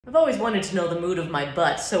I've always wanted to know the mood of my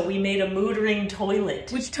butt, so we made a mood ring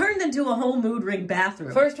toilet. Which turned into a whole mood ring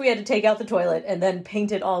bathroom. First we had to take out the toilet and then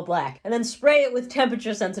paint it all black. And then spray it with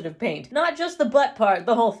temperature-sensitive paint. Not just the butt part,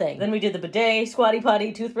 the whole thing. Then we did the bidet, squatty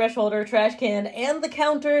potty, toothbrush holder, trash can, and the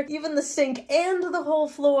counter, even the sink, and the whole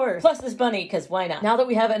floor. Plus this bunny, cause why not? Now that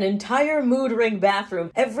we have an entire mood ring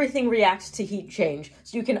bathroom, everything reacts to heat change,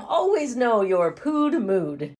 so you can always know your pooed mood.